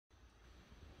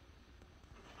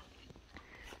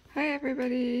Hi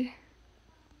everybody!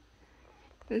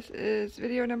 This is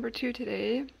video number 2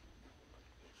 today.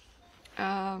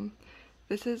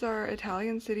 This is our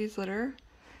Italian cities litter,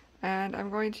 and I'm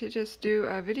going to just do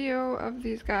a video of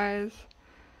these guys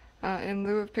in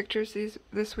lieu of pictures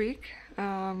this week.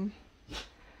 My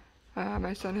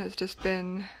son has just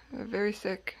been very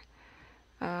sick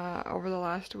over the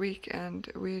last week,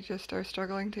 and we just are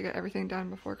struggling to get everything done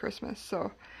before Christmas.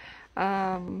 So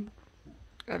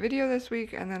a video this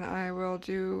week, and then I will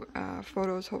do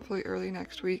photos hopefully early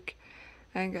next week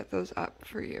and get those up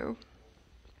for you.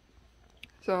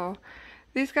 So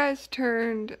these guys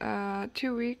turned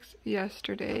 2 weeks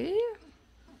yesterday.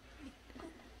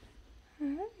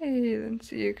 Hey, and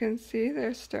so you can see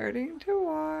they're starting to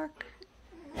walk.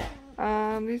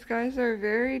 These guys are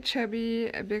very chubby,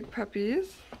 big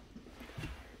puppies,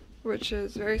 which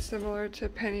is very similar to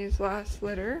Penny's last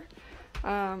litter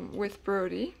with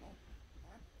Brody.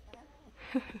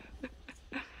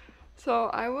 So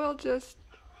I will just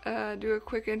do a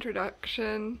quick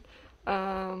introduction.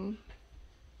 I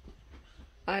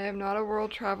am not a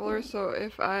world traveler, so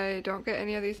if I don't get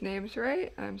any of these names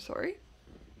right, I'm sorry.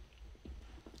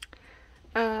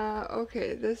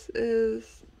 Okay, this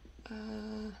is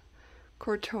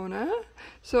Cortona.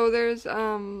 So there's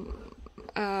 7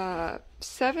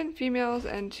 females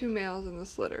and 2 males in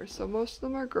this litter. So most of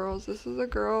them are girls. This is a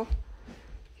girl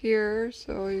here,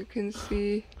 so you can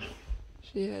see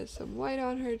she has some white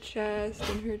on her chest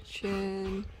and her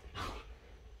chin.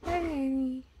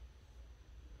 Hey.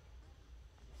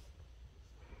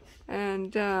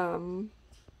 And some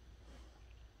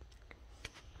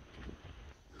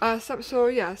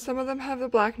of them have the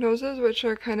black noses, which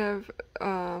are kind of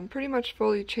pretty much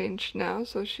fully changed now.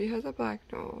 So she has a black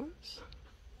nose.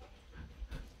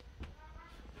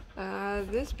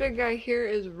 This big guy here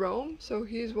is Rome, so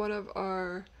he's one of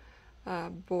our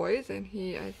boys, and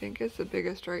he, I think, is the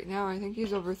biggest right now. I think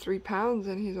he's over 3 pounds,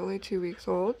 and he's only 2 weeks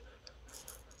old.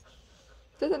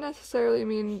 Doesn't necessarily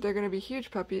mean they're going to be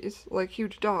huge puppies, like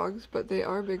huge dogs, but they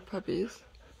are big puppies.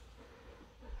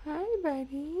 Hi,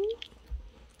 buddy.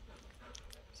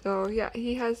 So yeah,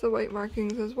 he has the white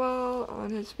markings as well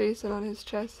on his face and on his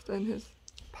chest and his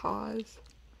paws.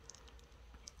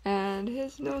 And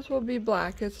his nose will be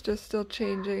black, it's just still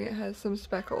changing, it has some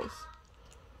speckles.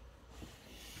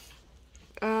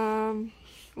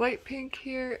 Light pink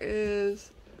here is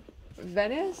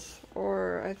Venice,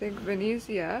 or I think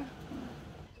Venezia.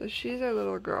 So she's our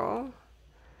little girl.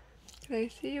 Can I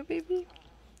see you, baby?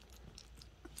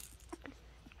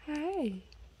 Hi.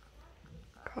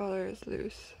 Collar is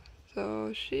loose.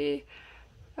 So she,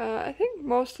 I think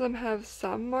most of them have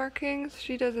some markings.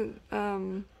 She doesn't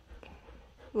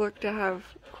look to have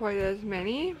quite as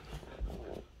many.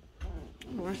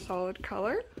 More solid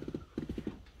color.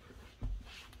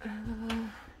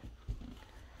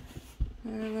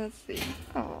 And let's see.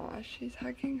 Oh, she's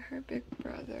hugging her big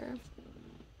brother.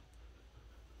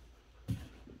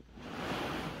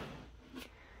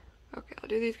 Okay, I'll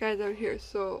do these guys out here.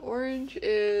 So orange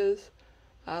is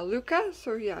Luca.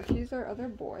 So yeah, he's our other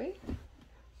boy.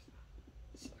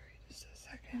 Sorry, just a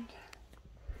second.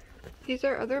 He's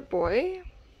our other boy.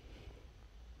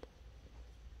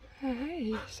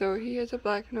 Hi. So he has a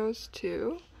black nose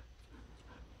too.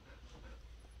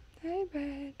 Hi,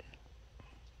 bud.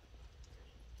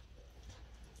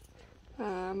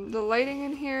 The lighting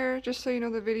in here, just so you know,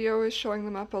 the video is showing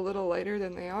them up a little lighter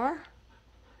than they are.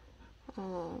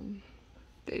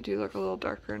 They do look a little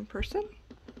darker in person.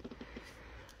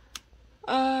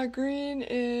 Green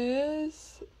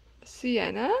is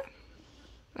Sienna.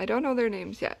 I don't know their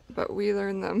names yet, but we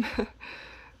learn them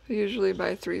usually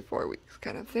by 3-4 weeks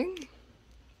kind of thing.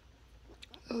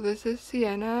 So this is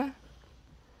Sienna.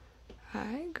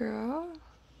 Hi, girl.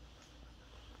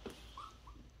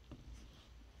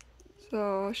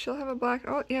 So she'll have a black,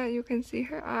 oh yeah, you can see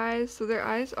her eyes. So their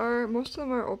eyes are, most of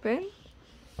them are open.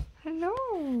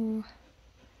 Hello.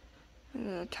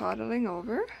 Toddling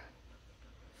over.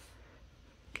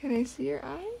 Can I see your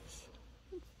eyes?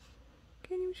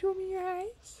 Can you show me your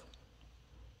eyes?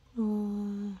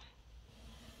 Oh.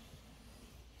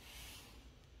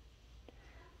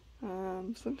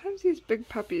 Sometimes these big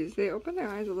puppies, they open their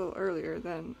eyes a little earlier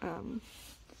than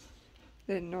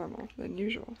normal, than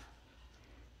usual.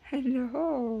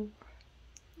 Hello.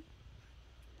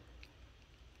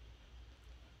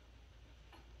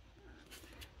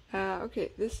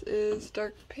 Okay, this is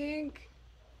dark pink.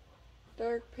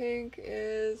 Dark pink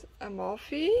is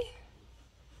Amalfi.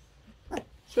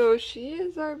 So she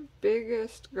is our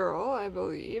biggest girl, I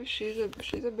believe. She's a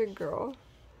big girl.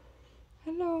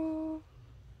 Hello.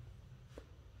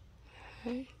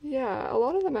 Okay. Yeah, a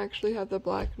lot of them actually have the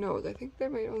black nose. I think there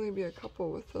might only be a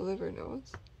couple with the liver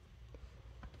nose.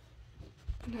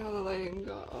 Now the lighting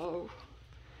got all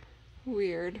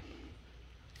weird.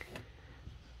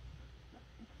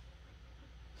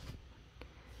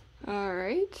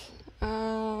 Alright,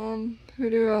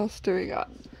 who else do we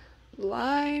got?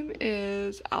 Lime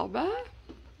is Alba.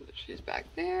 She's back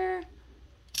there.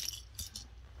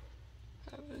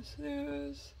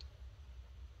 Luz.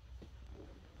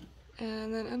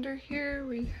 And then under here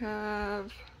we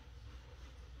have,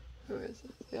 who is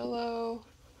this? Yellow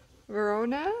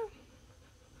Verona.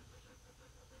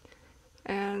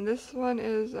 And this one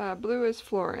is, blue is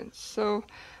Florence. So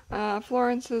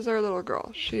Florence is our little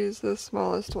girl. She's the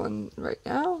smallest one right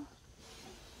now.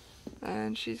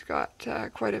 And she's got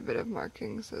quite a bit of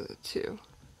markings too.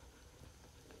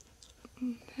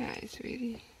 Hi,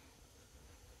 sweetie.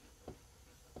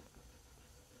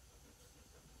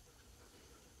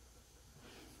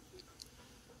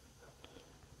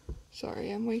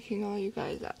 Sorry, I'm waking all you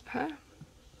guys up, huh?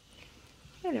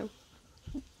 Hello.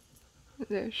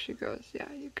 There she goes.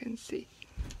 Yeah, you can see.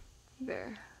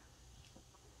 There.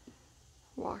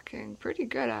 Walking pretty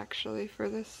good actually for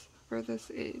this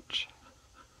age.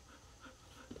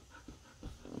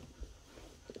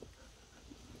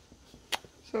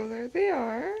 So there they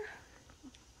are.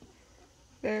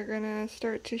 They're gonna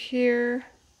start to hear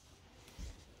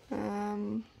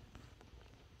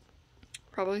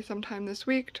probably sometime this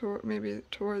week, maybe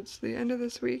towards the end of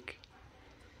this week,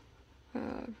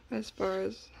 as far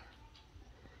as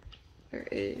their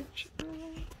age.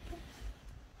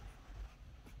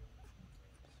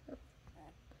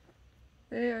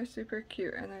 They are super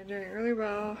cute and they're doing really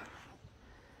well.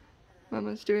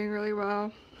 Mama's doing really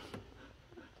well.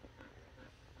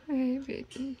 Hey,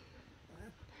 baby.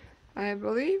 I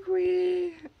believe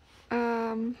we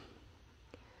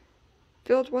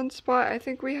filled one spot. I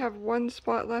think we have one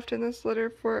spot left in this litter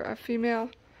for a female,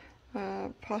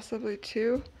 possibly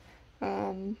two,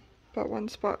 but one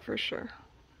spot for sure.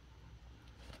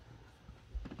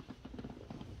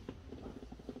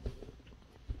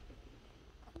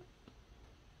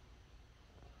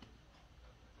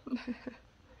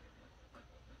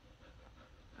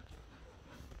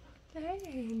 Hey,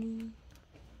 Annie.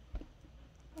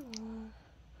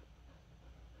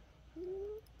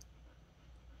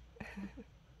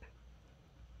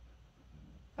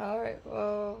 Alright,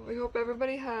 well, we hope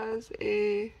everybody has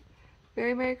a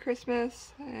very Merry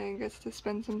Christmas and gets to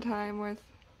spend some time with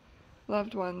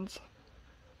loved ones.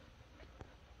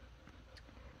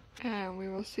 And we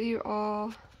will see you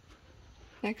all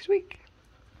next week.